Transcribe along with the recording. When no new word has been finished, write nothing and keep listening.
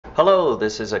Hello,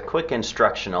 this is a quick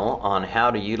instructional on how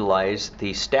to utilize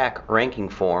the stack ranking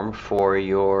form for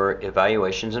your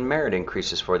evaluations and merit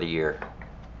increases for the year.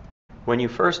 When you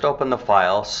first open the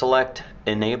file, select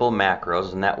Enable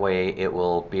Macros, and that way it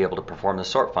will be able to perform the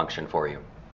sort function for you.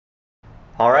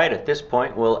 Alright, at this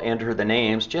point we'll enter the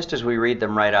names just as we read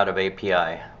them right out of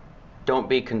API. Don't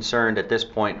be concerned at this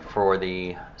point for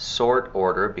the sort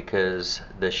order because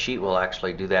the sheet will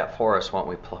actually do that for us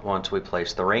once we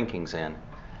place the rankings in.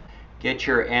 Get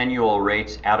your annual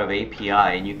rates out of API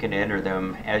and you can enter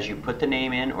them as you put the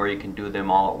name in, or you can do them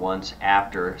all at once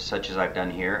after, such as I've done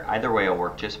here. Either way will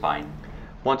work just fine.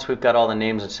 Once we've got all the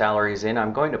names and salaries in,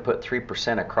 I'm going to put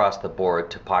 3% across the board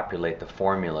to populate the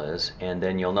formulas, and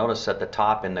then you'll notice at the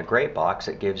top in the gray box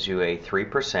it gives you a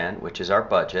 3%, which is our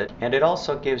budget, and it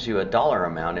also gives you a dollar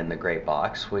amount in the gray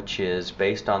box, which is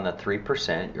based on the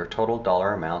 3%, your total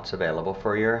dollar amounts available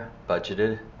for your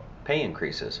budgeted pay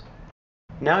increases.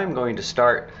 Now I'm going to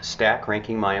start stack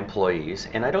ranking my employees,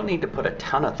 and I don't need to put a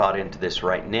ton of thought into this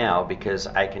right now because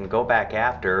I can go back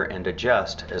after and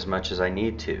adjust as much as I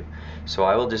need to. So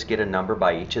I will just get a number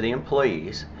by each of the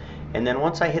employees, and then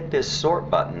once I hit this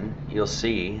sort button, you'll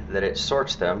see that it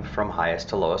sorts them from highest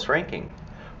to lowest ranking,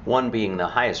 one being the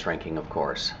highest ranking, of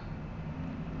course.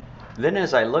 Then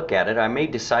as I look at it, I may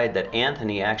decide that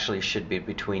Anthony actually should be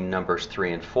between numbers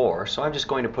 3 and 4, so I'm just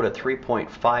going to put a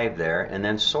 3.5 there and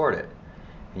then sort it.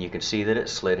 And you can see that it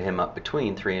slid him up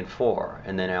between 3 and 4.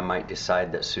 And then I might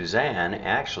decide that Suzanne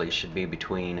actually should be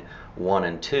between 1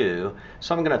 and 2.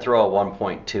 So I'm going to throw a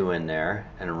 1.2 in there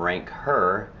and rank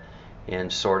her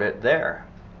and sort it there.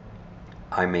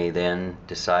 I may then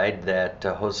decide that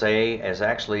Jose is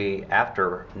actually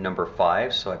after number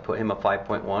 5, so I put him a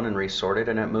 5.1 and resorted,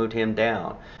 and it moved him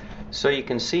down. So you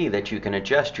can see that you can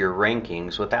adjust your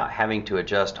rankings without having to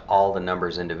adjust all the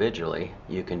numbers individually.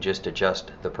 You can just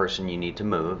adjust the person you need to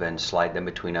move and slide them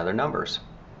between other numbers.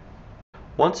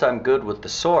 Once I'm good with the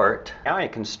sort, now I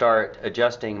can start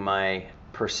adjusting my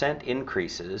percent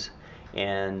increases.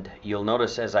 And you'll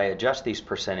notice as I adjust these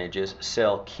percentages,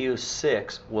 cell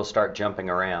Q6 will start jumping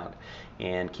around.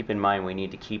 And keep in mind we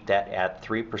need to keep that at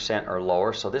 3% or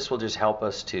lower, so this will just help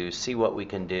us to see what we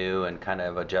can do and kind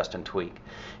of adjust and tweak.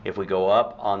 If we go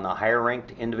up on the higher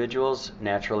ranked individuals,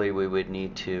 naturally we would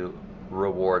need to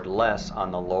reward less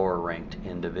on the lower ranked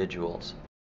individuals.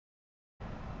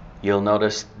 You'll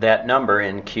notice that number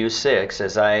in Q6.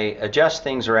 As I adjust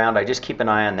things around, I just keep an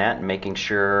eye on that and making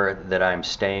sure that I'm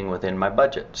staying within my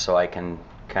budget, so I can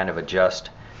kind of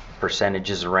adjust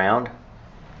percentages around.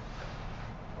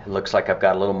 It looks like I've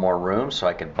got a little more room, so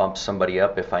I could bump somebody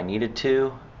up if I needed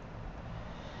to.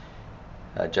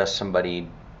 Adjust somebody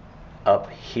up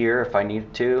here if I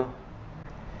needed to.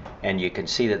 And you can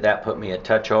see that that put me a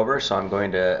touch over, so I'm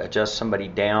going to adjust somebody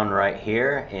down right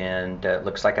here, and it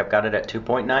looks like I've got it at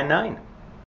 2.99.